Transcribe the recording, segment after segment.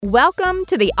Welcome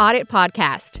to the Audit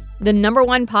Podcast, the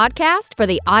 #1 podcast for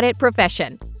the audit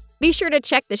profession. Be sure to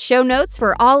check the show notes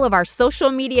for all of our social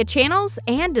media channels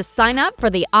and to sign up for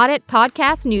the Audit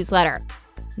Podcast newsletter.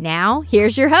 Now,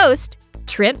 here's your host,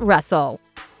 Trent Russell.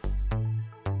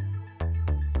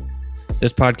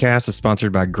 This podcast is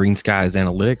sponsored by Green Skies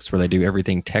Analytics, where they do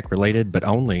everything tech-related, but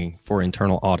only for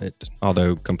internal audit.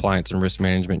 Although compliance and risk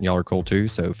management, y'all are cool too,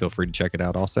 so feel free to check it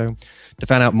out also. To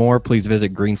find out more, please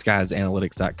visit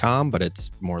greenskiesanalytics.com, but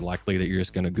it's more likely that you're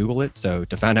just going to Google it. So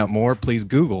to find out more, please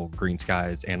Google Green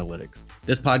Skies Analytics.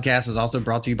 This podcast is also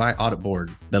brought to you by Audit Board,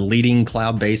 the leading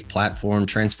cloud-based platform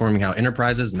transforming how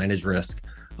enterprises manage risk.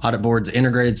 Audit Board's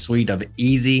integrated suite of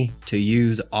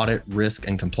easy-to-use audit, risk,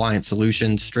 and compliance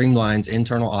solutions streamlines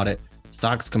internal audit,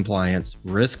 SOX compliance,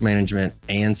 risk management,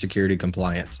 and security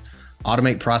compliance.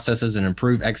 Automate processes and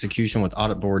improve execution with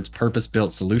Audit Board's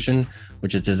purpose-built solution,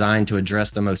 which is designed to address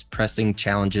the most pressing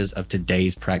challenges of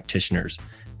today's practitioners.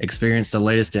 Experience the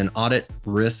latest in audit,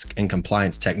 risk, and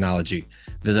compliance technology.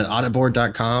 Visit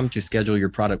auditboard.com to schedule your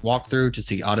product walkthrough to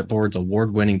see Audit Board's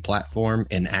award-winning platform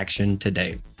in action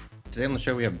today. Today on the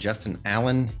show, we have Justin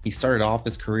Allen. He started off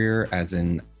his career as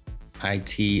an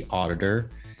IT auditor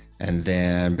and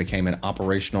then became an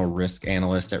operational risk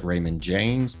analyst at Raymond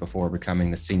James before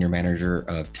becoming the senior manager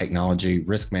of technology,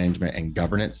 risk management, and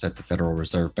governance at the Federal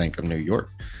Reserve Bank of New York,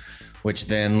 which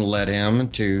then led him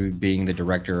to being the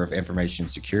director of information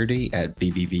security at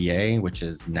BBVA, which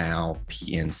is now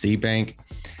PNC Bank.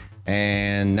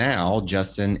 And now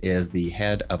Justin is the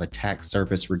head of attack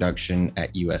surface reduction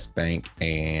at US Bank.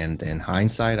 And in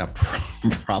hindsight, I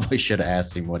probably should have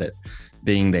asked him what it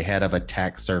being the head of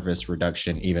attack surface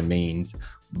reduction even means.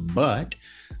 But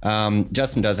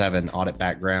Justin does have an audit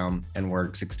background and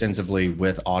works extensively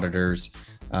with auditors,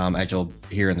 as you'll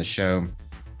hear in the show.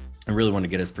 I really want to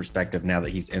get his perspective now that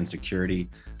he's in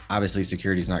security. Obviously,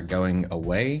 security is not going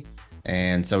away.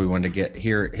 And so we wanted to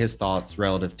hear his thoughts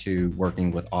relative to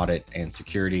working with audit and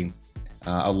security.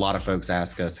 A lot of folks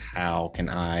ask us, how can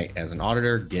I, as an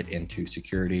auditor, get into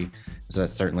security? So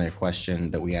that's certainly a question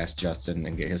that we asked Justin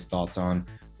and get his thoughts on.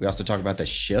 We also talk about the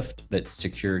shift that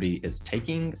security is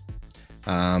taking.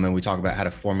 And we talk about how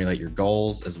to formulate your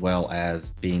goals as well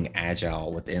as being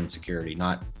agile within security,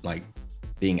 not like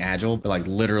being agile, but like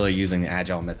literally using the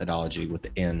agile methodology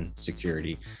within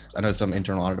security. I know some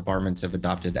internal audit departments have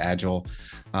adopted agile,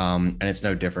 and it's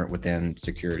no different within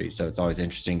security. So it's always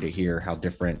interesting to hear how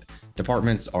different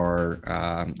departments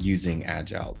are using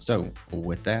agile. So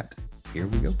with that, here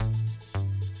we go.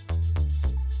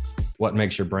 What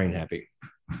makes your brain happy?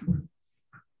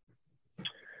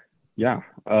 Yeah,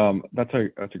 that's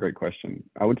a great question.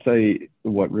 I would say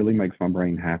what really makes my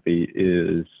brain happy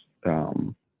is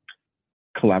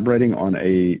collaborating on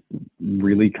a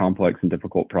really complex and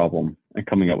difficult problem and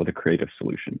coming up with a creative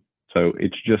solution. So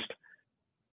it's just,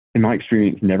 in my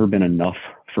experience, never been enough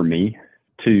for me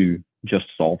to just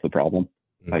solve the problem.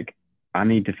 Like, I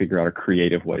need to figure out a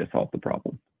creative way to solve the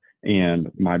problem.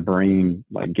 And my brain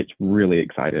gets really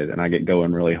excited and I get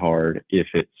going really hard if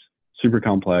it's super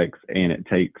complex and it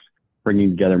takes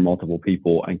bringing together multiple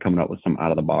people and coming up with some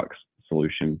out of the box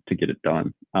solution to get it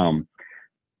done.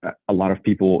 A lot of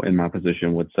people in my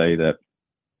position would say that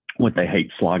what they hate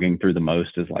slogging through the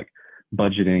most is like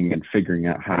budgeting and figuring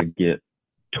out how to get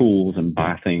tools and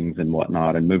buy things and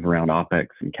whatnot and move around OPEX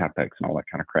and CAPEX and all that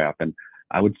kind of crap. And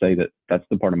I would say that that's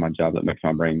the part of my job that makes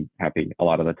my brain happy a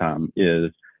lot of the time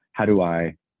is how do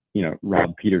I,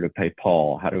 rob Peter to pay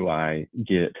Paul? How do I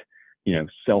get,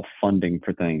 self-funding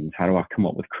for things? How do I come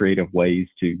up with creative ways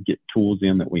to get tools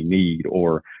in that we need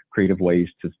or creative ways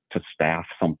to staff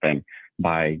something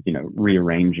by,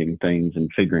 rearranging things and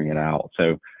figuring it out.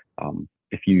 So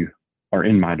if you are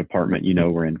in my department,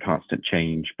 we're in constant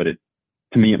change, but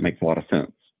to me, it makes a lot of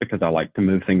sense because I like to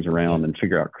move things around and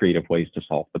figure out creative ways to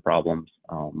solve the problems.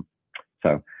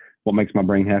 So what makes my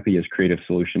brain happy is creative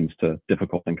solutions to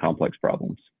difficult and complex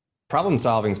problems. Problem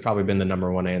solving has probably been the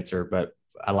 #1 answer, but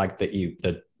I like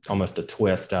that almost a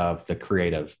twist of the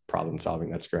creative problem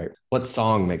solving. That's great. What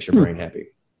song makes your brain happy?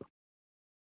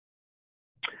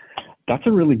 That's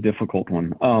a really difficult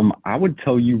one. I would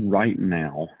tell you right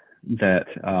now that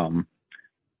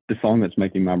the song that's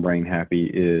making my brain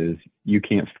happy is You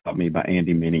Can't Stop Me by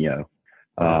Andy Mineo.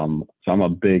 So I'm a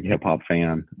big hip hop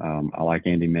fan. I like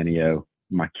Andy Mineo.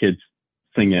 My kids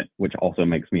sing it, which also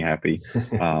makes me happy.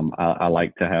 I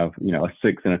like to have, a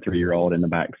 6 and a 3-year-old in the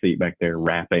back seat back there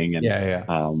rapping.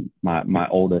 And my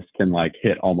oldest can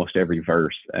hit almost every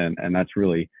verse. And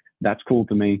that's cool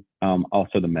to me.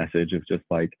 Also the message of just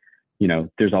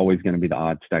there's always going to be the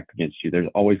odds stacked against you. There's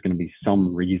always going to be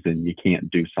some reason you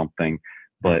can't do something,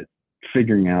 but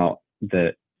figuring out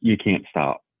that you can't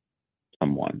stop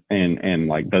someone. And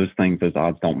like those things, those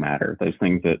odds don't matter. Those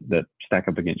things that stack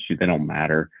up against you, they don't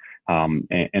matter.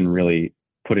 And really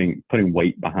putting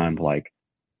weight behind like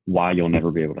why you'll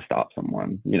never be able to stop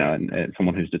someone, and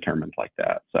someone who's determined like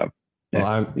that. So Well,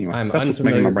 I'm that's what's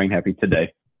making my brain happy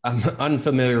today. I'm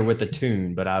unfamiliar with the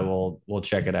tune, but we'll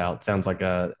check it out. Sounds like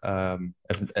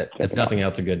if nothing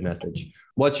else, a good message.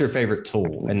 What's your favorite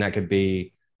tool? And that could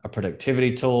be a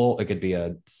productivity tool. It could be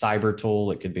a cyber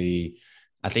tool. It could be,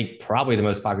 I think probably the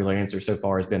most popular answer so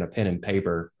far has been a pen and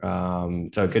paper. So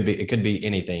it could be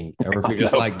anything. Or if you're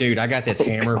just like, dude, I got this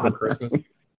hammer for Christmas.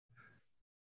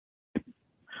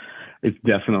 It's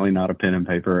definitely not a pen and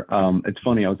paper. It's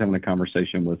funny. I was having a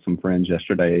conversation with some friends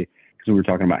yesterday because we were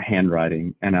talking about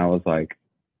handwriting, and I was like,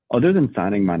 other than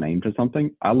signing my name to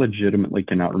something, I legitimately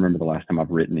cannot remember the last time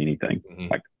I've written anything. Mm-hmm.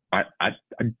 Like I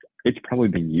it's probably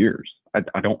been years.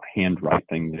 I don't handwrite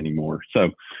things anymore. So,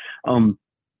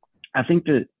 I think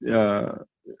that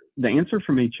the answer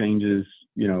for me changes,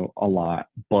 a lot.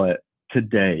 But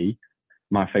today,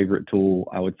 my favorite tool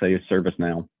I would say is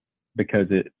ServiceNow, because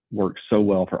it works so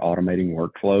well for automating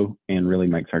workflow and really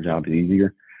makes our jobs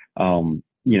easier.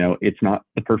 It's not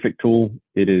the perfect tool.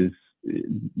 It is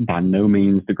by no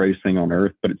means the greatest thing on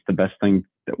earth, but it's the best thing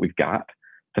that we've got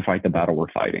to fight the battle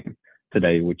we're fighting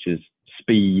today, which is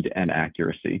speed and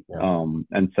accuracy. Yeah.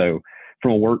 And so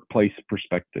from a workplace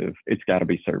perspective, it's got to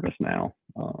be ServiceNow.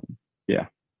 Yeah.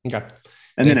 Okay.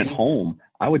 And then at home,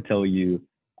 I would tell you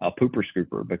a pooper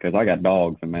scooper, because I got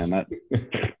dogs, and man, that's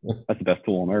the best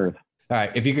tool on earth. All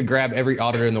right. If you could grab every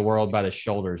auditor in the world by the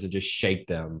shoulders and just shake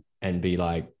them and be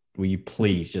like, will you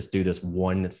please just do this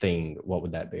one thing? What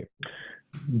would that be?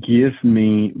 Give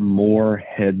me more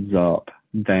heads up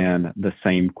than the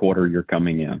same quarter you're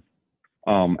coming in.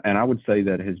 And I would say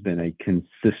that has been a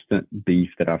consistent beef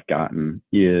that I've gotten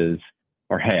a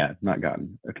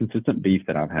consistent beef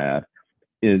that I've had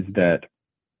is that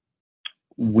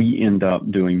we end up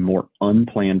doing more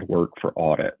unplanned work for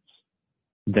audits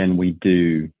than we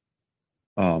do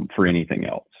for anything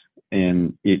else.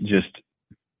 And it just,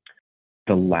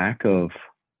 the lack of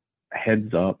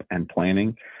heads up and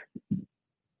planning,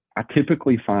 I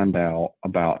typically find out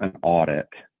about an audit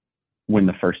when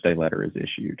the first day letter is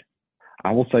issued.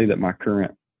 I will say that my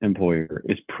current employer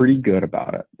is pretty good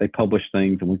about it. They publish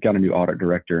things, and we've got a new audit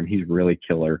director, and he's really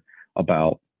killer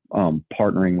about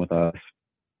partnering with us,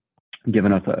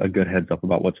 giving us a good heads up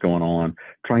about what's going on,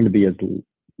 trying to be as,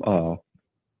 how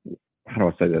do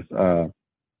I say this,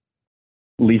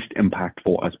 least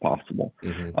impactful as possible.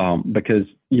 Mm-hmm. Because,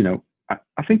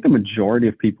 I think the majority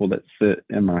of people that sit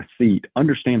in my seat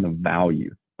understand the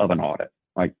value of an audit.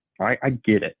 Like, I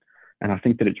get it. And I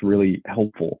think that it's really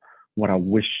helpful. What I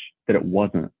wish that it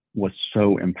wasn't was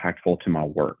so impactful to my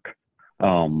work,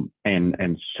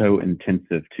 and so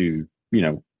intensive to,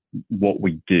 what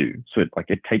we do. So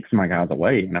it takes my guys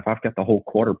away. And if I've got the whole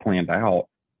quarter planned out,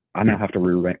 I now have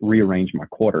to rearrange my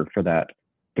quarter for that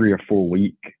 3 or 4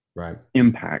 week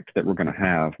impact that we're going to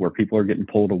have, where people are getting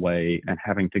pulled away and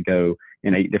having to go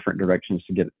in 8 different directions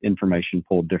to get information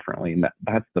pulled differently. And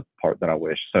that's the part that I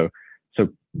wish. So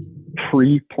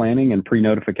pre-planning and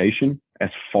pre-notification as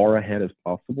far ahead as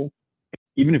possible.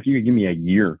 Even if you could give me a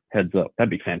year heads up, that'd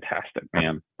be fantastic,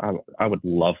 man. I would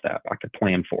love that. I could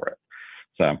plan for it.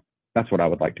 So that's what I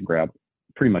would like to grab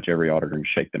pretty much every auditor and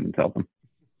shake them and tell them.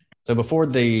 So before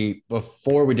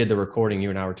we did the recording, you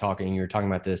and I were talking, and you were talking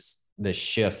about this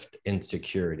shift in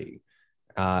security,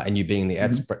 and you being the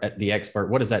expert.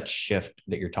 What is that shift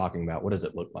that you're talking about? What does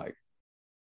it look like?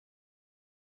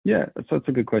 Yeah, so that's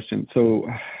a good question. So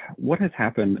what has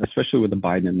happened, especially with the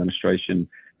Biden administration,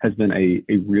 has been a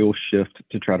real shift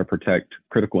to try to protect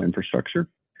critical infrastructure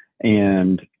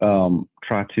and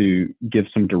try to give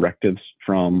some directives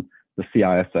from the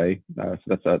CISA. So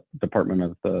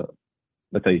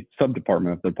that's a sub-department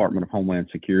of the Department of Homeland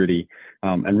Security,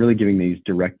 and really giving these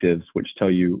directives which tell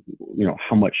you,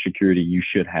 how much security you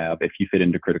should have if you fit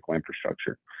into critical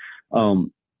infrastructure.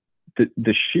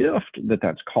 The shift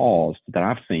that's caused, that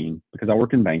I've seen, because I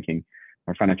work in banking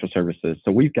or financial services,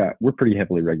 so we're pretty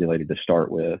heavily regulated to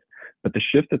start with. But the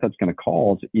shift that's going to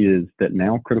cause is that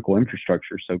now critical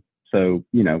infrastructure, so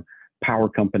power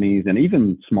companies and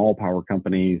even small power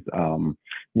companies,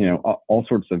 all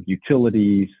sorts of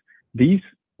utilities, these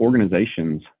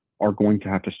organizations are going to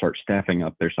have to start staffing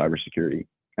up their cybersecurity,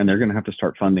 and they're going to have to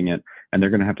start funding it, and they're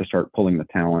going to have to start pulling the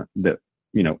talent that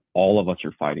all of us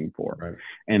are fighting for. Right.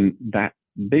 And that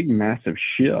big, massive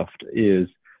shift is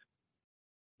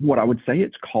what I would say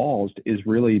it's caused is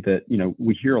really that,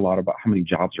 we hear a lot about how many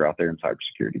jobs are out there in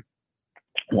cybersecurity.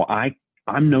 Well,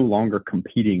 I'm no longer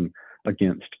competing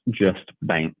against just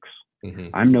banks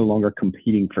I'm no longer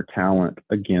competing for talent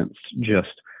against just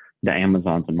the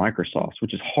Amazons and Microsofts,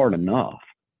 which is hard enough.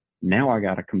 Now I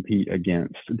got to compete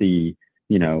against the,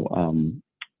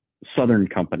 Southern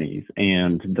companies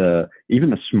and even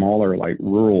the smaller, like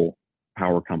rural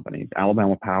power companies,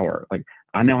 Alabama Power. Like,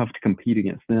 I now have to compete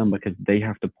against them because they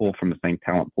have to pull from the same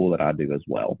talent pool that I do as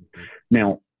well.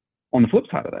 Now, on the flip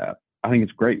side of that, I think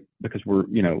it's great because we're,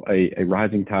 a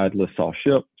rising tide lifts all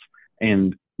ships,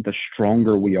 and the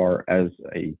stronger we are as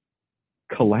a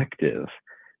collective,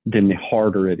 then the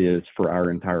harder it is for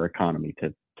our entire economy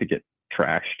to get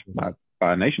trashed by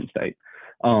a nation state.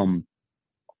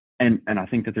 And I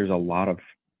think that there's a lot of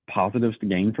positives to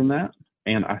gain from that.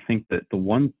 And I think that the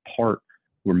one part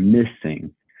we're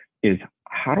missing is,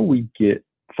 how do we get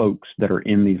folks that are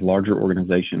in these larger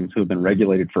organizations who have been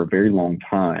regulated for a very long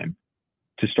time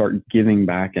to start giving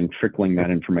back and trickling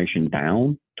that information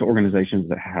down to organizations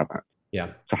that haven't?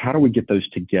 Yeah. So how do we get those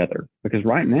together? Because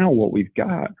right now what we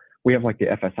have like the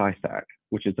FSI stack,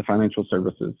 which is the Financial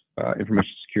Services,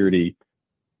 Information Security,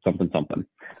 something.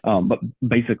 But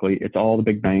basically it's all the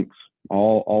big banks,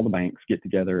 all the banks get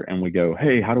together and we go,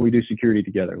 hey, how do we do security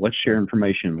together? Let's share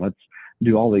information. Let's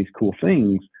do all these cool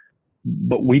things.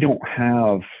 But we don't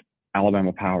have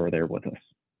Alabama Power there with us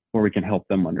where we can help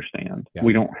them understand. Yeah.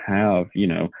 We don't have,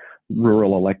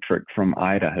 Rural Electric from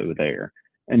Idaho there.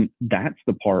 And that's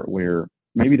the part where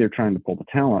maybe they're trying to pull the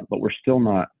talent, but we're still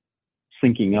not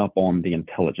syncing up on the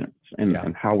intelligence and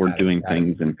how we're doing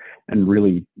things and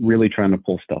really, really trying to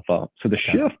pull stuff up. So the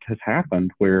shift has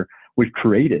happened where we've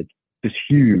created this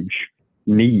huge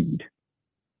need.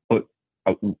 But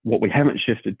what we haven't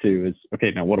shifted to is, okay,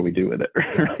 now what do we do with it?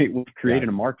 Right? We've created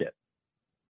a market.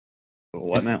 So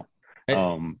what now?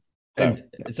 So I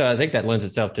think that lends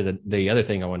itself to the other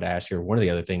thing I wanted to ask you, or one of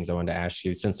the other things I wanted to ask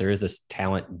you, since there is this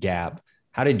talent gap.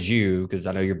 How did you, because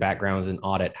I know your background is in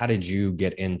audit, how did you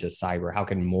get into cyber? How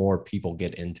can more people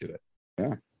get into it?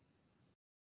 Yeah,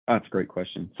 that's a great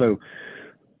question. So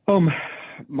it's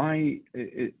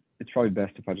probably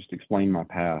best if I just explain my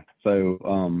path.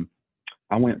 So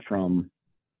I went from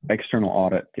external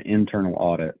audit to internal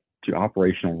audit to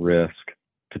operational risk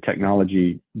to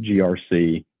technology,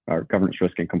 GRC, or governance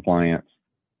risk and compliance,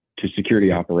 to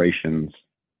security operations,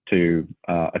 to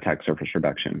attack surface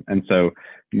reduction. And so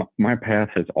my path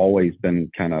has always been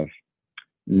kind of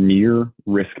near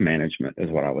risk management is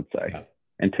what I would say. Yeah.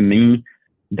 And to me,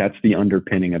 that's the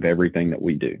underpinning of everything that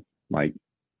we do. Like,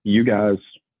 you guys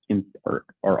are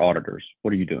auditors.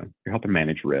 What are you doing? You're helping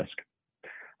manage risk,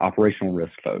 operational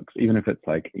risk, folks. Even if it's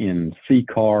like in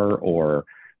CCAR or,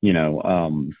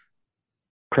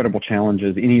 credible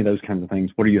challenges, any of those kinds of things,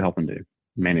 what are you helping do?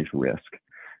 Manage risk.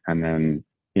 And then,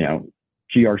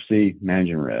 GRC,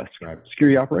 managing risk. Right.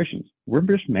 Security operations, we're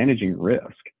just managing risk.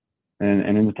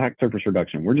 And in attack surface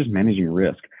reduction, we're just managing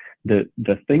risk. The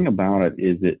thing about it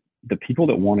is that the people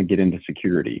that want to get into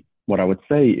security, what I would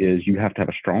say is you have to have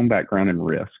a strong background in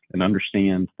risk and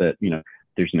understand that,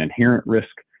 there's an inherent risk.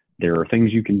 There are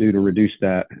things you can do to reduce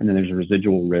that. And then there's a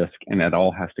residual risk, and that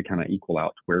all has to kind of equal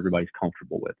out to where everybody's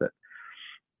comfortable with it.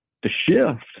 The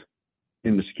shift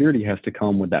in the security has to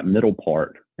come with that middle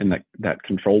part and that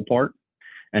control part,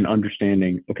 and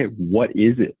understanding, okay, what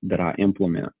is it that I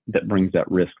implement that brings that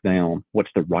risk down? What's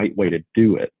the right way to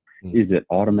do it? Is it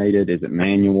automated? Is it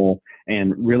manual?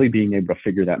 And really being able to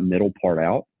figure that middle part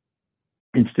out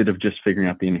instead of just figuring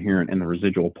out the inherent and the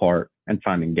residual part and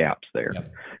finding gaps there.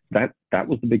 Yep. That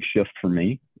was the big shift for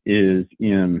me, is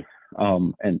in,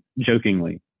 and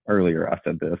jokingly earlier I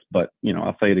said this, but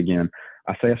I'll say it again.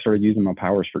 I started using my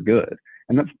powers for good.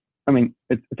 And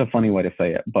it's a funny way to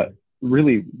say it, but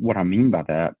really what I mean by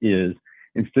that is,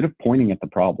 instead of pointing at the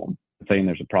problem and saying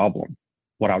there's a problem,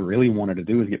 what I really wanted to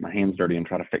do is get my hands dirty and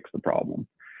try to fix the problem.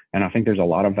 And I think there's a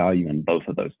lot of value in both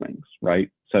of those things, right?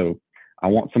 So I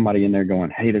want somebody in there going,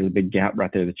 hey, there's a big gap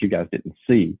right there that you guys didn't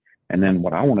see. And then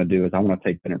what I want to do is I want to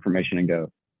take that information and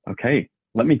go, okay,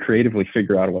 let me creatively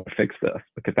figure out a way to fix this,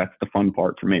 because that's the fun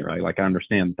part for me, right? Like, I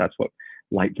understand that's what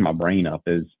lights my brain up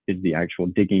is the actual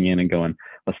digging in and going,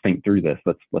 let's think through this.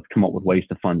 Let's come up with ways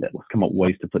to fund it. Let's come up with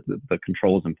ways to put the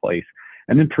controls in place,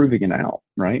 and then proving it out,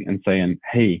 right? And saying,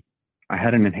 hey, I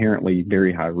had an inherently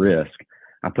very high risk.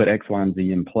 I put X, Y, and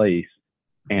Z in place,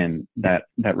 and that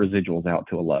residual is out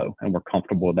to a low, and we're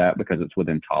comfortable with that because it's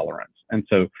within tolerance. And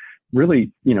so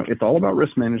really, it's all about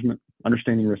risk management,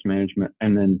 understanding risk management,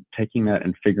 and then taking that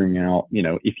and figuring out,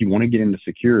 if you want to get into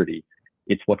security,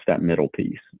 it's what's that middle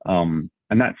piece.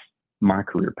 And that's my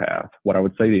career path. What I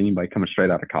would say to anybody coming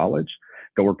straight out of college,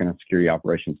 go work in a security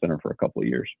operations center for a couple of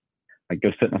years. Like,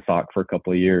 go sit in a SOC for a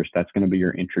couple of years. That's going to be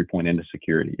your entry point into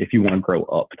security if you want to grow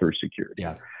up through security.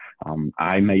 Yeah.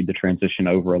 I made the transition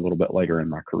over a little bit later in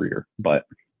my career, but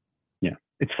yeah,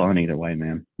 it's fun either way,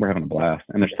 man. We're having a blast,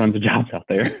 and there's tons of jobs out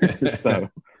there. So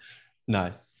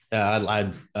nice.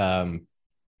 I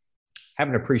have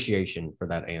an appreciation for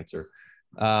that answer.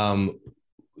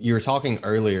 You were talking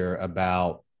earlier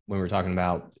about when we were talking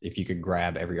about if you could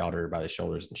grab every auditor by the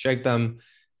shoulders and shake them.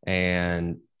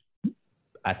 And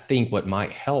I think what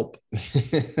might help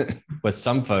with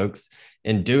some folks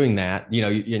in doing that,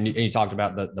 you talked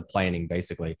about the planning,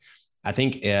 basically. I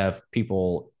think if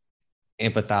people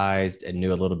empathized and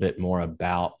knew a little bit more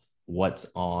about what's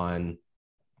on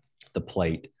the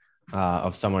plate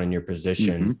of someone in your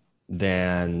position,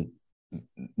 then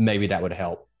maybe that would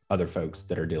help other folks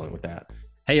that are dealing with that.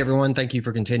 Hey, everyone. Thank you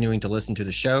for continuing to listen to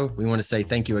the show. We want to say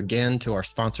thank you again to our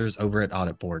sponsors over at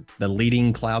Audit Board, the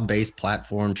leading cloud-based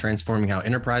platform transforming how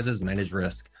enterprises manage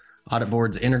risk. Audit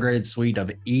Board's integrated suite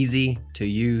of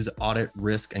easy-to-use audit,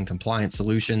 risk, and compliance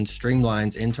solutions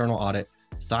streamlines internal audit,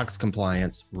 SOX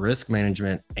compliance, risk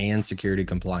management, and security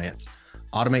compliance.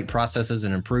 Automate processes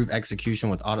and improve execution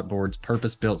with Audit Board's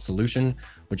purpose-built solution,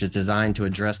 which is designed to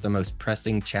address the most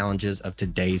pressing challenges of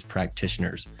today's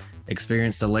practitioners.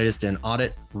 Experience the latest in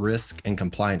audit, risk, and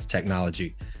compliance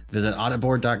technology. Visit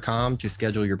auditboard.com to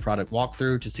schedule your product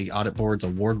walkthrough to see Audit Board's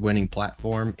award-winning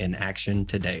platform in action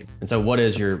today. And so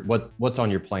what's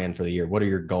on your plan for the year? What are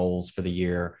your goals for the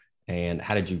year, and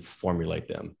how did you formulate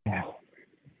them? Yeah.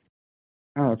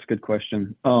 Oh, that's a good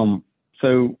question.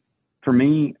 So for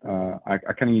me, I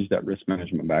kind of use that risk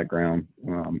management background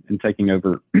in taking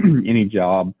over any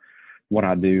job. What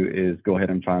I do is go ahead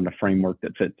and find a framework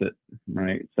that fits it,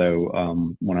 right?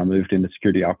 So when I moved into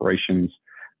security operations,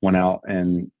 went out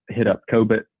and hit up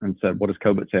COBIT and said, what does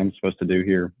COBIT say I'm supposed to do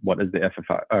here? What does the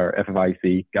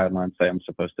FFIC guidelines say I'm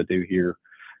supposed to do here?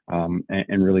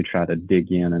 And really try to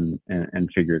dig in and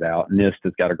figure it out. NIST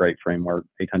has got a great framework,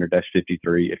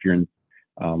 800-53. If you're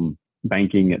in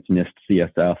banking, it's NIST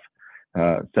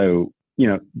CSF. So,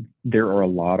 there are a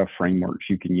lot of frameworks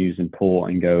you can use and pull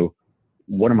and go,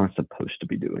 what am I supposed to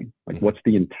be doing? Like, what's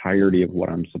the entirety of what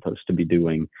I'm supposed to be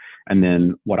doing? And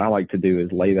then what I like to do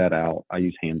is lay that out. I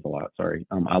use hands a lot, sorry.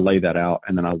 I lay that out,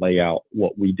 and then I lay out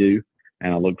what we do,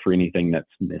 and I look for anything that's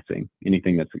missing,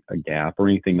 anything that's a gap, or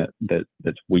anything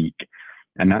that's weak.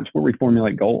 And that's where we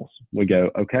formulate goals. We go,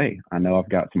 okay, I know I've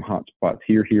got some hot spots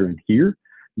here, here, and here.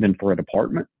 Then for a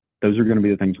department, those are going to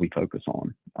be the things we focus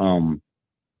on.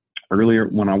 Earlier,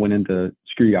 when I went into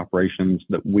security operations,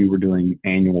 that we were doing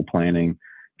annual planning,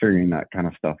 figuring that kind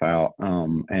of stuff out,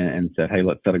 and said, hey,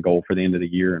 let's set a goal for the end of the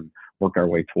year and work our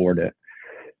way toward it.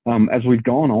 As we've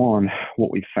gone on,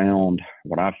 what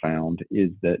I found is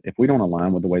that if we don't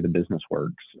align with the way the business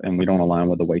works and we don't align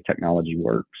with the way technology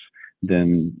works,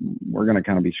 then we're going to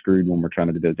kind of be screwed when we're trying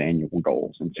to do those annual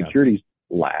goals. And security's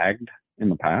lagged in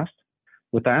the past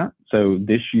with that. So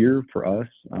this year for us,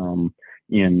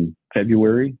 in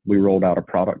February, we rolled out a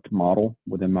product model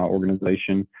within my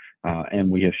organization, and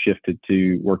we have shifted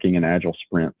to working in agile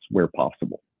sprints where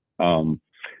possible. And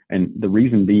the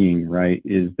reason being, right,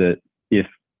 is that if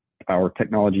our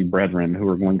technology brethren who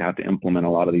are going to have to implement a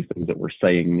lot of these things that we're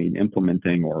saying need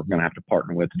implementing or going to have to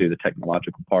partner with to do the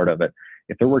technological part of it,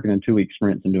 if they're working in 2-week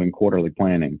sprints and doing quarterly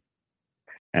planning,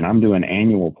 and I'm doing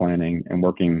annual planning and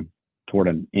working toward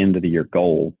an end of the year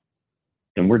goal,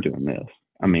 then we're doing this.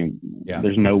 I mean,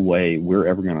 there's no way we're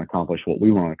ever going to accomplish what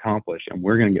we want to accomplish, and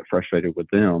we're going to get frustrated with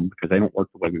them because they don't work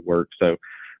the way we work. So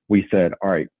we said,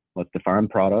 all right, let's define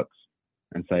products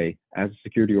and say, as a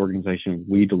security organization,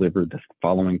 we deliver the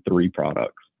following 3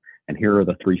 products. And here are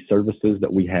the 3 services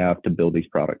that we have to build these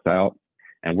products out.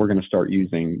 And we're going to start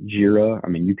using Jira. I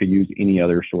mean, you could use any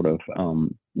other sort of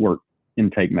work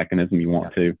intake mechanism you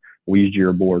want to. We use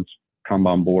Jira boards,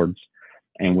 Kanban boards.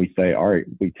 And we say, all right,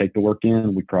 we take the work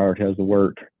in, we prioritize the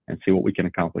work, and see what we can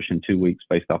accomplish in 2 weeks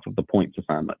based off of the points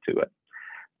assignment to it.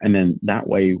 And then that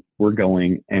way we're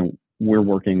going and we're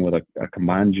working with a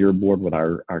combined Jira board with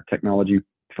our technology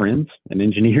friends and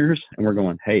engineers. And we're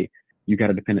going, hey, you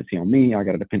got a dependency on me, I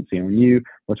got a dependency on you.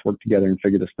 Let's work together and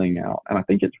figure this thing out. And I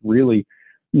think it's really,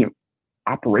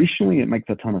 operationally, it makes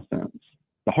a ton of sense.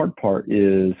 The hard part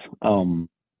is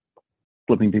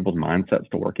flipping people's mindsets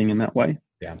to working in that way.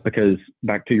 Yeah. Because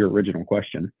back to your original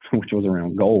question, which was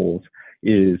around goals,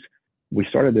 is we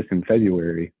started this in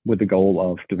February with the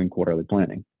goal of doing quarterly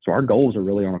planning. So our goals are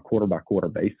really on a quarter by quarter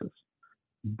basis,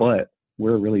 but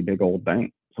we're a really big old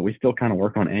bank. So we still kind of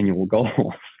work on annual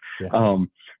goals. Yeah.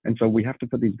 And so we have to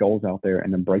put these goals out there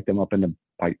and then break them up into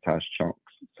bite-sized chunks.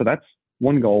 So that's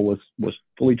one goal was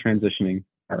fully transitioning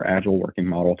our agile working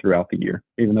model throughout the year.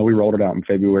 Even though we rolled it out in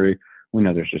February, we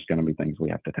know there's just going to be things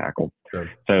we have to tackle. Sure.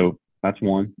 So That's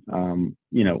one.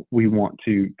 We want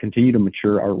to continue to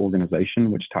mature our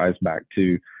organization, which ties back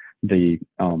to the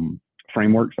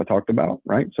frameworks I talked about,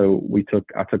 right? So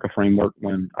I took a framework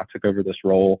when I took over this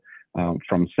role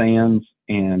from SANS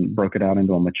and broke it out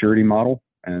into a maturity model.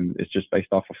 And it's just based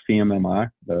off of CMMI,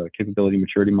 the capability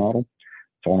maturity model.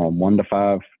 It's on a 1 to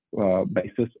 5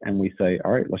 basis. And we say,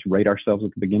 all right, let's rate ourselves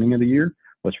at the beginning of the year.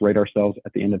 Let's rate ourselves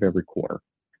at the end of every quarter.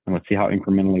 And let's see how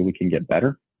incrementally we can get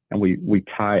better. And we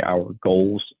tie our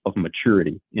goals of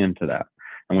maturity into that.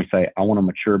 And we say, I want to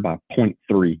mature by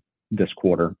 0.3 this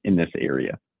quarter in this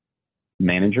area.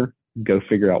 Manager, go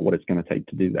figure out what it's going to take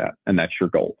to do that. And that's your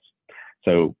goals.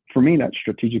 So for me, that's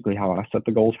strategically how I set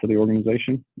the goals for the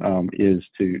organization, is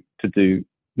to do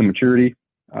the maturity.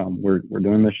 We're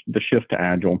doing the shift to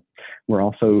Agile. We're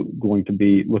also going to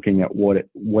be looking at what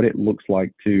it looks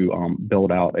like to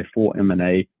build out a full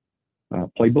M&A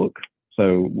playbook.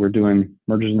 So we're doing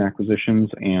mergers and acquisitions,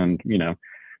 and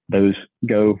those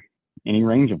go any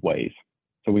range of ways.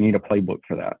 So we need a playbook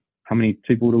for that. How many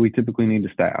people do we typically need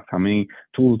to staff? How many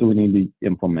tools do we need to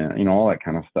implement? All that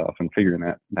kind of stuff, and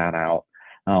figuring that out.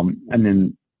 And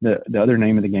then the other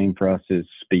name of the game for us is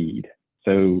speed.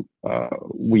 So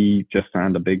we just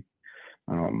signed a big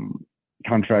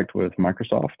contract with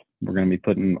Microsoft. We're going to be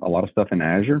putting a lot of stuff in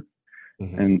Azure,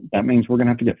 and that means we're going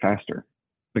to have to get faster,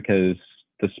 because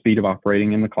the speed of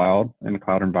operating in the cloud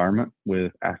environment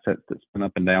with assets that spin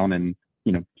up and down in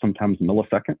sometimes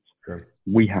milliseconds. Sure.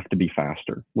 We have to be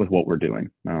faster with what we're doing.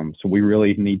 So we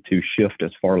really need to shift as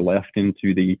far left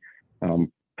into the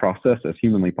process as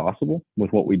humanly possible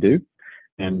with what we do.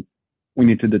 And we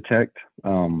need to detect,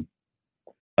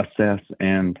 assess,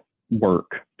 and work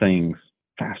things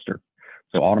faster.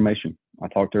 So automation. I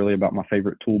talked earlier about my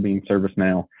favorite tool being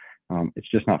ServiceNow. It's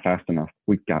just not fast enough.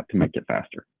 We've got to make it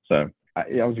faster. So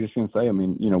I was just going to say,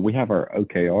 we have our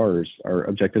OKRs, our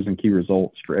objectives and key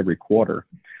results, for every quarter.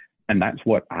 And that's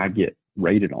what I get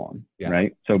rated on,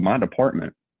 right? So my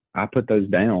department, I put those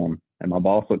down, and my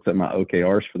boss looks at my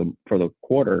OKRs for the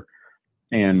quarter,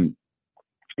 and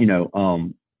we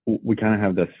kind of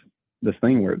have this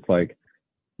thing where it's like,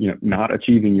 not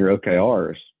achieving your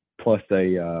OKRs plus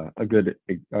a good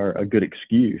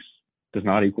excuse does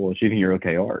not equal achieving your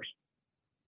OKRs.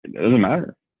 It doesn't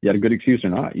matter. You had a good excuse or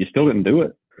not, you still didn't do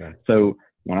it. Yeah. So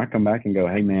when I come back and go,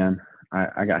 hey man,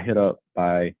 I got hit up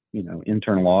by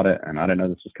internal audit, and I didn't know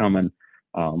this was coming.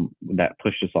 That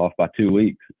pushed us off by 2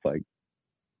 weeks. It's like,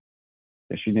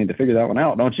 guess you need to figure that one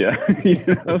out, don't you?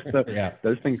 So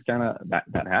those things kind of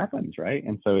that happens, right?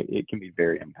 And so it can be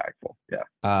very impactful. Yeah.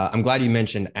 I'm glad you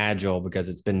mentioned Agile, because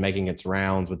it's been making its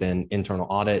rounds within internal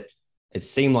audit. It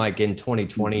seemed like in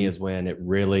 2020 is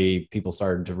when people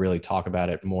started to really talk about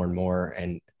it more and more,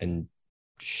 and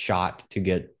shot to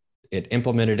get it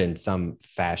implemented in some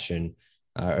fashion,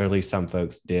 or at least some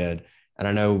folks did. And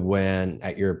I know when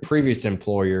at your previous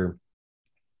employer,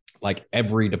 like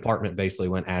every department basically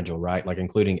went Agile, right? Like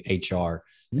including HR.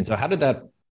 And so how did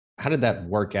that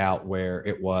work out where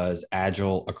it was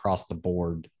Agile across the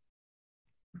board?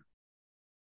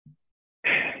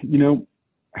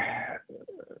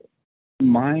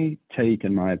 My take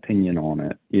and my opinion on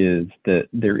it is that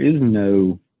there is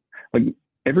no,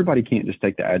 everybody can't just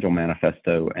take the Agile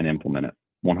manifesto and implement it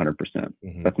 100%.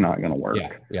 That's not going to work.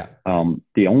 Yeah.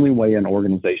 The only way an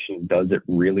organization does it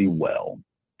really well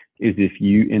is if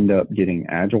you end up getting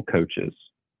Agile coaches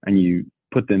and you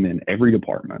put them in every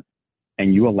department,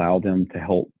 and you allow them to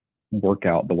help work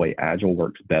out the way Agile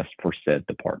works best for said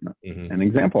department. An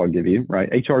example I'll give you, right?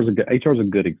 HR is a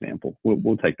good example.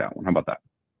 We'll take that one. How about that?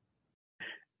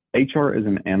 HR is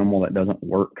an animal that doesn't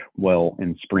work well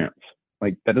in sprints.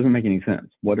 Like, that doesn't make any sense.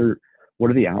 What are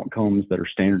the outcomes that are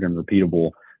standard and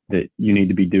repeatable that you need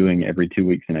to be doing every 2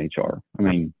 weeks in HR?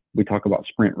 We talk about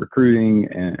sprint recruiting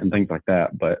and things like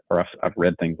that, or I've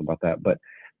read things about that, but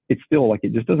it's still like,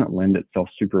 it just doesn't lend itself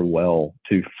super well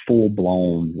to full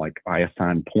blown, like, I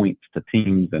assign points to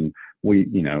teams, and we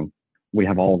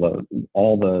have all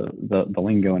the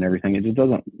lingo and everything. It just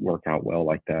doesn't work out well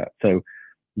like that. So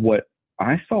what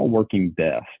I saw working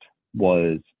best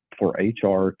was for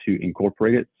HR to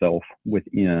incorporate itself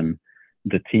within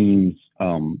the team's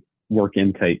work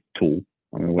intake tool.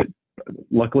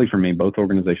 Luckily for me, both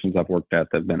organizations I've worked at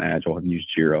that have been Agile have used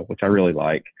Jira, which I really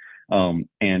like.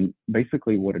 And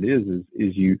basically what it is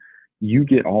you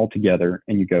get all together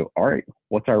and you go, all right,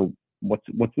 what's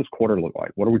this quarter look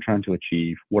like? What are we trying to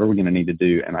achieve? What are we going to need to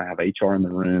do? And I have HR in the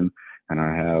room, and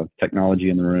I have technology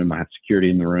in the room. I have security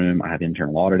in the room. I have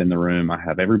internal audit in the room. I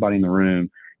have everybody in the room,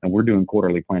 and we're doing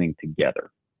quarterly planning together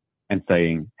and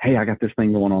saying, hey, I got this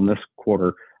thing going on this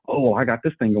quarter. Oh, I got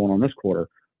this thing going on this quarter.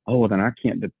 oh, well, then I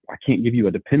can't give you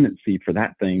a dependency for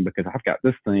that thing because I've got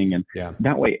this thing. And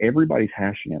that way everybody's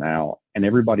hashing it out and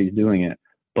everybody's doing it.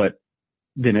 But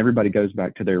then everybody goes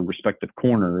back to their respective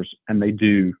corners and they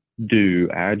do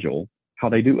Agile how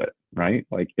they do it, right?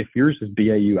 Like if yours is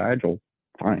BAU Agile,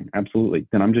 fine, absolutely.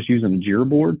 Then I'm just using a Jira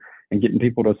board and getting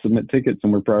people to submit tickets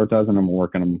and we're prioritizing them and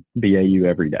working them BAU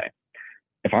every day.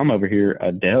 If I'm over here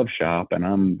a dev shop and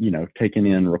I'm, taking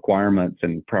in requirements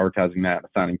and prioritizing that,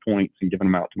 assigning points and giving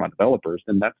them out to my developers,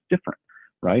 then that's different,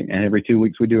 right? And every 2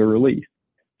 weeks we do a release.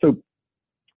 So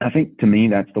I think to me,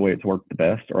 that's the way it's worked the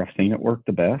best, or I've seen it work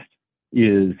the best,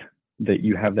 is that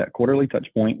you have that quarterly touch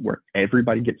point where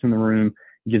everybody gets in the room,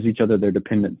 gives each other their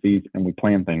dependencies, and we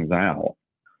plan things out.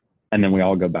 And then we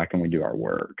all go back and we do our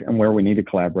work. And where we need to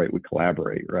collaborate, we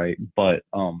collaborate, right? But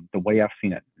the way I've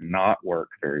seen it not work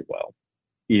very well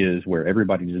is where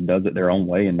everybody just does it their own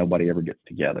way and nobody ever gets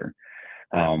together.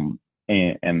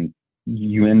 And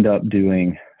you end up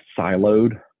doing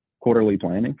siloed quarterly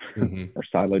planning or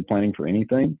siloed planning for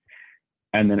anything.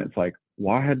 And then it's like,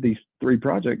 well, I had these 3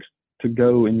 projects to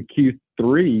go in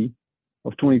Q3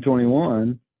 of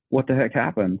 2021. What the heck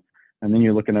happened? And then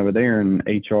you're looking over there and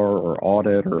HR or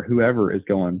audit or whoever is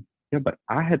going, yeah, but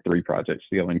I had 3 projects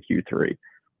to go in Q3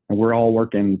 and we're all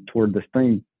working toward this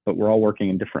thing, but we're all working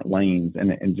in different lanes.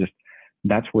 And just,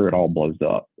 that's where it all blows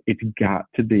up. It's got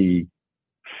to be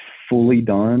fully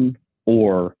done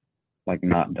or like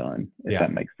not done, if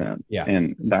that makes sense. Yeah.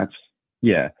 And that's,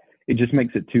 it just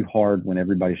makes it too hard when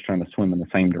everybody's trying to swim in the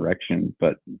same direction,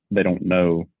 but they don't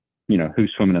know,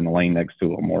 who's swimming in the lane next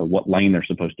to them or what lane they're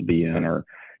supposed to be in, or,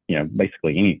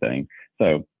 basically anything.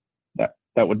 So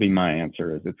that would be my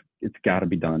answer, is it's got to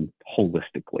be done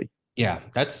holistically. Yeah.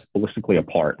 That's holistically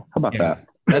apart. How about that?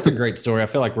 That's a great story. I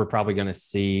feel like we're probably going to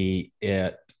see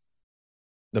the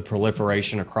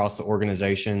proliferation across the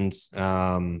organizations,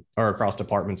 or across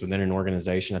departments within an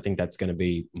organization. I think that's going to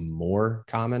be more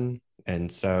common. And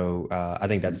so I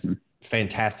think that's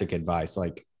fantastic advice.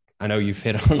 Like, I know you've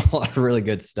hit on a lot of really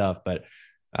good stuff, but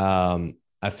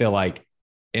I feel like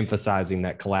emphasizing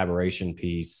that collaboration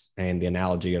piece and the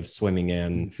analogy of swimming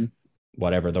in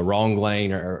whatever the wrong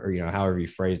lane or however you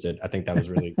phrased it, I think that was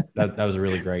really that was a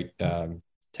really great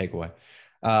takeaway.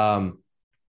 I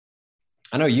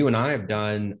know you and I have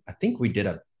done, I think we did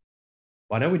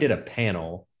I know we did a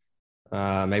panel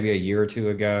maybe a year or 2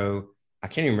 ago. I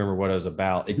can't even remember what it was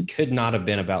about. It could not have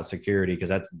been about security because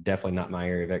that's definitely not my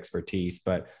area of expertise,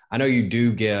 but I know you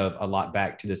do give a lot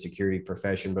back to the security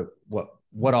profession, but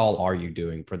what all are you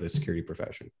doing for the security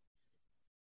profession?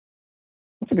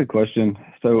 That's a good question.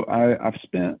 So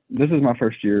this is my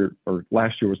first year, or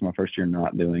last year was my first year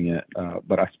not doing it,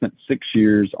 but I spent 6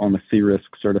 years on the CRISC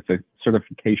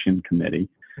certification committee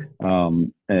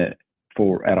at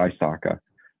ISACA.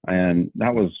 And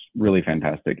that was really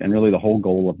fantastic. And really the whole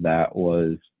goal of that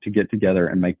was to get together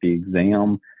and make the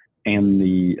exam and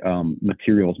the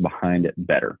materials behind it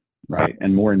better, right?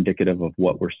 And more indicative of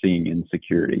what we're seeing in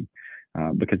security.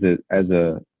 Because as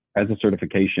a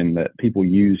certification that people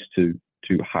use to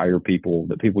hire people,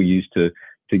 that people use to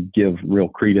give real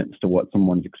credence to what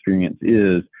someone's experience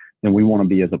is, then we want to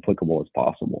be as applicable as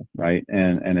possible, right?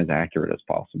 And as accurate as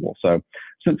possible. So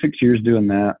spent 6 years doing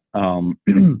that.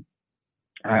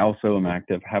 I also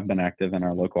have been active in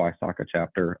our local ISACA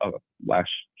chapter.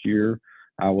 Last year,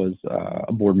 I was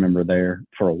a board member there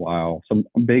for a while. So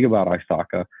I'm big about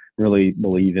ISACA, really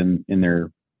believe in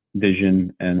their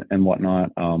vision and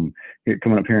whatnot. Coming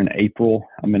up here in April,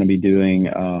 I'm going to be doing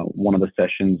one of the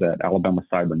sessions at Alabama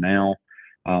Cyber Now.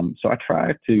 So I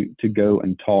try to go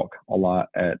and talk a lot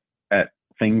at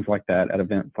things like that, at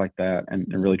events like that, and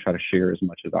really try to share as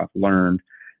much as I've learned.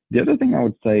 The other thing I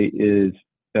would say is,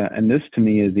 and this to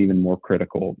me is even more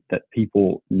critical, that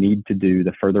people need to do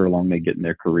the further along they get in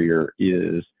their career,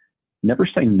 is never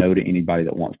say no to anybody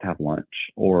that wants to have lunch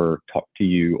or talk to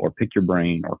you or pick your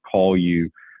brain or call you.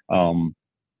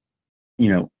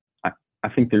 I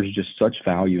think there's just such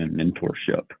value in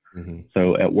mentorship.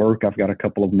 So at work, I've got a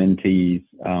couple of mentees.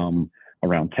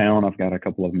 Around town, I've got a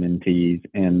couple of mentees,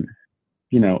 and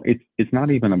it's not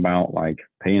even about like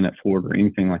paying it forward or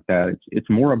anything like that. It's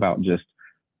more about just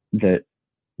that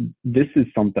this is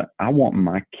something I want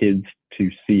my kids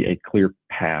to see a clear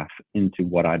path into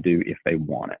what I do if they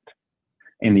want it.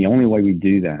 And the only way we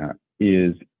do that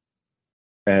is,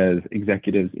 as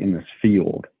executives in this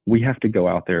field, we have to go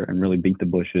out there and really beat the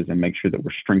bushes and make sure that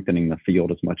we're strengthening the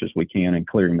field as much as we can and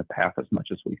clearing the path as much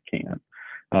as we can.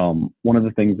 One of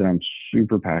the things that I'm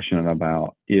super passionate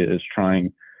about is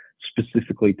trying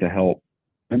specifically to help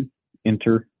women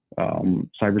enter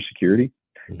cybersecurity,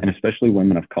 and especially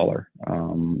women of color.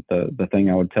 The thing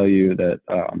I would tell you that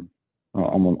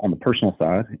on the personal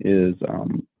side is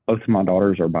both of my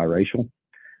daughters are biracial,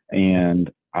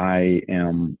 and I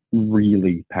am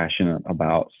really passionate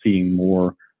about seeing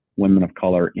more women of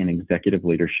color in executive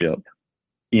leadership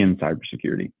in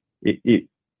cybersecurity.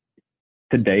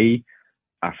 Today,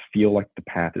 I feel like the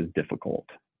path is difficult.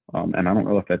 And I don't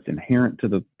know if that's inherent to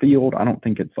the field. I don't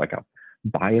think it's like a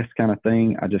bias kind of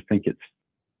thing. I just think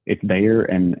it's there,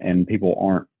 and people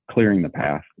aren't clearing the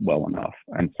path well enough.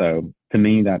 And so to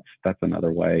me, that's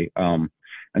another way. And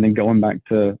then I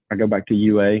go back to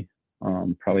UA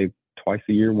probably once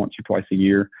or twice a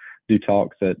year, do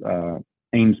talks at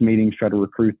AIMS meetings, try to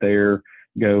recruit there,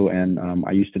 go. And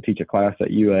I used to teach a class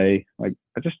at UA. Like,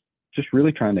 I just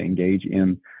really trying to engage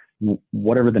in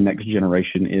whatever the next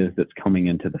generation is that's coming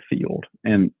into the field.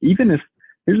 And even if,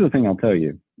 here's the thing I'll tell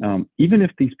you, even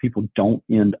if these people don't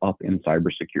end up in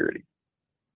cybersecurity,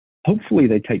 hopefully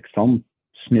they take some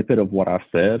snippet of what I've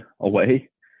said away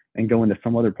and go into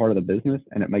some other part of the business,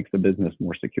 and it makes the business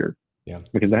more secure. Yeah.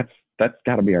 Because that's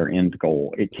got to be our end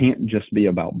goal. It can't just be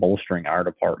about bolstering our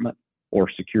department or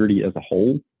security as a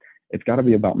whole. It's got to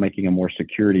be about making a more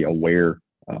security aware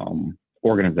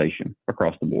organization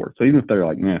across the board. So even if they're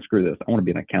like, man, screw this, I want to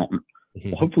be an accountant.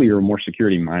 Well, hopefully you're a more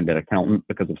security minded accountant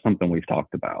because of something we've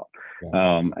talked about.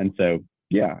 Yeah. And so,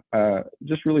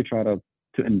 just really try to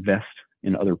invest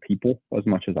in other people as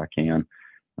much as I can.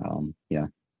 Yeah.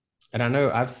 And I know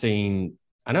I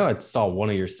saw one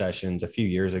of your sessions a few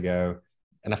years ago,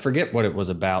 and I forget what it was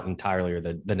about entirely, or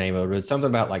the name of it. It was something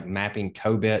about like mapping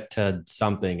COBIT to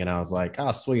something. And I was like,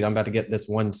 oh, sweet, I'm about to get this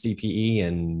one CPE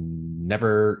and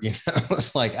never, I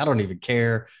was like, I don't even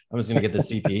care. I'm just going to get the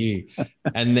CPE.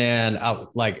 And then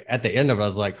at the end of it, I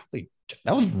was like, holy,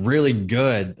 that was really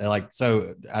good. Like,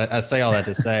 so I say all that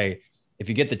to say, if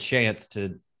you get the chance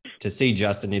to see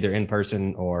Justin either in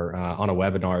person or on a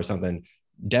webinar or something,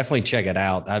 definitely check it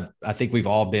out. I think we've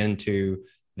all been to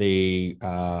the,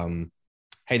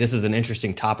 hey, this is an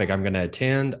interesting topic, I'm going to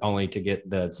attend, only to get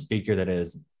the speaker that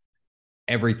is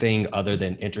everything other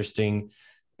than interesting.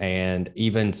 And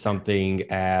even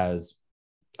something as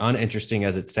uninteresting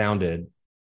as it sounded,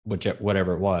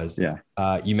 whatever it was,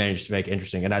 you managed to make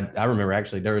interesting. And I remember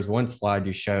actually there was one slide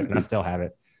you showed, and I still have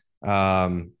it.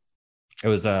 It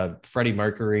was Freddie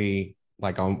Mercury,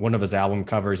 like on one of his album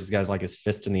covers, he's got like his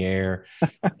fist in the air.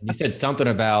 You said something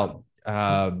about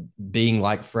being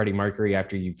like Freddie Mercury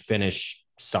after you finish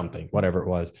something, whatever it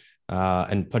was,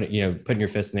 and putting your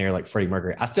fist in the air like Freddie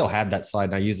Mercury. I still have that slide,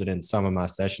 and I use it in some of my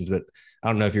sessions, but I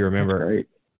don't know if you remember.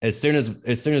 As soon as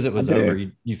it was over,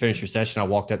 you finished your session, I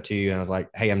walked up to you and I was like,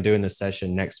 hey, I'm doing this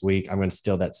session next week. I'm going to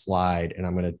steal that slide, and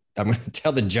I'm going to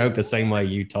tell the joke the same way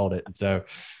you told it. So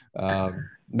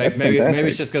maybe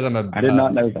it's just because I did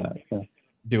not know that. So.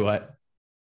 Do what?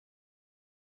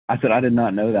 I said I did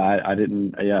not know that. I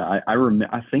didn't. Yeah,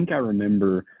 I think I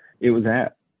remember it was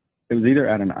either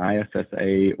at an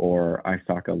ISSA or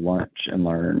ISACA lunch and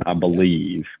learn, I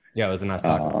believe. Yeah, it was an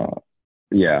ISACA.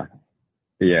 Yeah,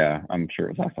 I'm sure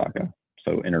it was ISACA.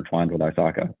 So intertwined with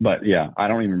ISACA. But yeah, I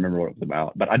don't even remember what it was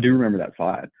about. But I do remember that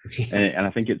slide. and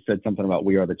I think it said something about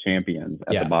 "We are the champions"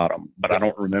 at the bottom. But I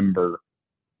don't remember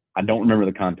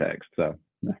the context. So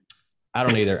I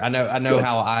don't either. I know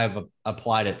how I've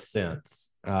applied it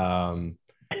since.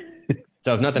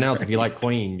 So if nothing else, if you like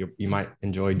Queen, you might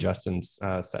enjoy Justin's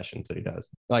sessions that he does.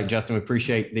 Like Justin, we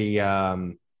appreciate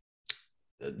some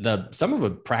of the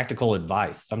practical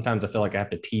advice. Sometimes I feel like I have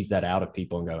to tease that out of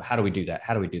people and go, how do we do that?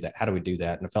 How do we do that? How do we do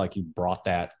that? And I feel like you brought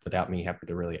that without me having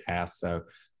to really ask. So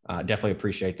definitely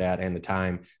appreciate that and the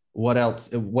time. What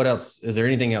else? Is there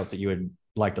anything else that you would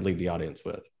like to leave the audience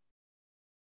with?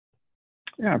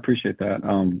 Yeah, I appreciate that.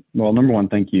 Well, number one,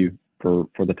 thank you for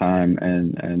the time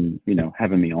and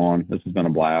having me on. This has been a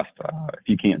blast. If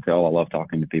you can't tell, I love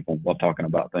talking to people, love talking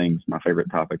about things. My favorite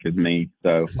topic is me.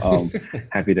 So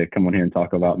happy to come on here and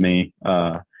talk about me.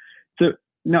 I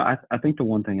think the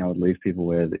one thing I would leave people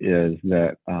with is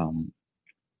that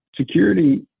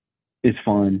security is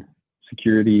fun.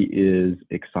 Security is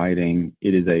exciting.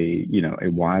 It is a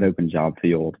wide open job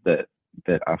field that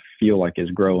I feel like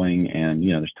is growing, and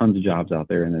there's tons of jobs out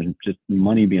there, and there's just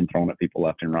money being thrown at people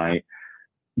left and right.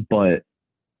 But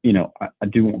I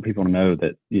do want people to know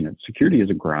that security is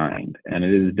a grind, and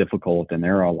it is difficult, and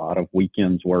there are a lot of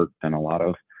weekends worked and a lot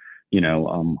of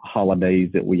holidays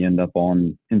that we end up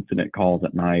on incident calls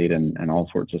at night and all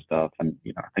sorts of stuff. And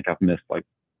I think I've missed like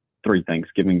 3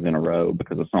 Thanksgivings in a row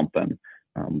because of something.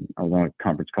 I was on a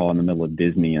conference call in the middle of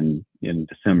Disney in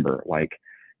December. Like,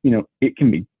 it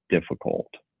can be difficult,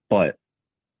 but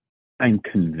I'm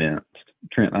convinced,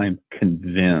 Trent, I'm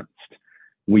convinced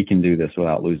we can do this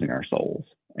without losing our souls.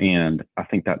 And I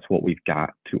think that's what we've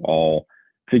got to all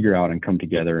figure out and come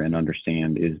together and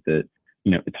understand is that,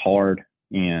 it's hard,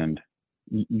 and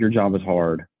your job is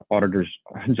hard. Auditors'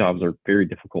 jobs are very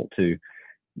difficult too.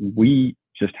 We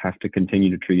just have to continue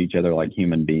to treat each other like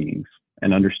human beings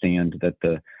and understand that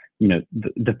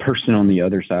the person on the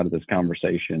other side of this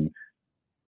conversation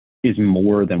is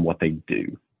more than what they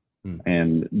do.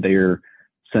 And their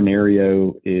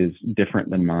scenario is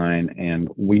different than mine. And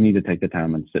we need to take the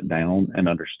time and sit down and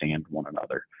understand one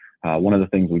another. One of the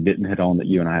things we didn't hit on that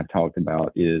you and I have talked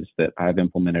about is that I've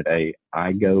implemented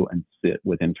I go and sit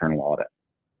with internal audit.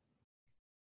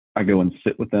 I go and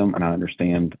sit with them and I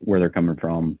understand where they're coming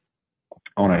from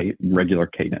on a regular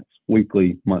cadence,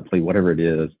 weekly, monthly, whatever it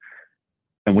is.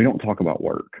 And we don't talk about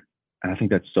work. And I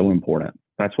think that's so important.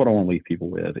 That's what I want to leave people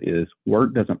with is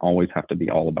work doesn't always have to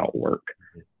be all about work.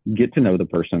 Get to know the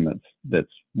person that's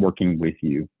working with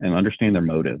you and understand their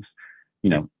motives.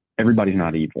 Everybody's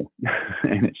not evil,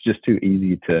 and it's just too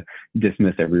easy to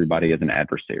dismiss everybody as an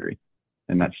adversary.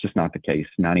 And that's just not the case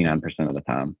 99% of the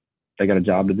time. They got a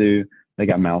job to do. They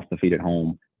got mouths to feed at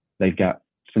home. They've got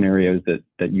scenarios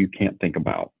that you can't think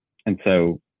about. And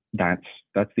so that's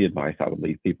the advice I would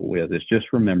leave people with is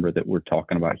just remember that we're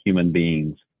talking about human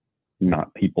beings,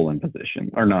 not people in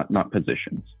position, or not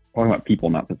positions. We're talking about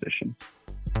people, not positions.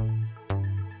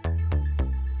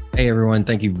 Hey, everyone.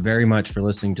 Thank you very much for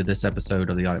listening to this episode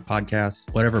of the Audit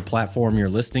Podcast. Whatever platform you're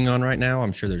listening on right now,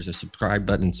 I'm sure there's a subscribe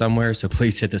button somewhere, so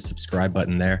please hit the subscribe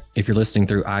button there. If you're listening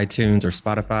through iTunes or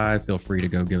Spotify, feel free to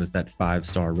go give us that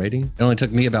 5-star rating. It only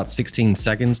took me about 16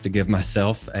 seconds to give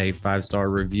myself a 5-star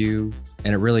review,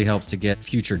 and it really helps to get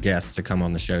future guests to come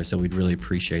on the show, so we'd really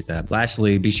appreciate that.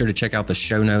 Lastly, be sure to check out the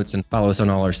show notes and follow us on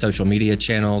all our social media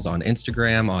channels on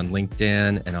Instagram, on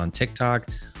LinkedIn, and on TikTok.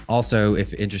 Also,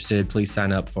 if interested, please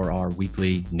sign up for our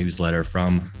weekly newsletter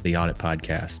from the Audit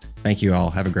Podcast. Thank you all.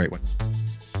 Have a great one.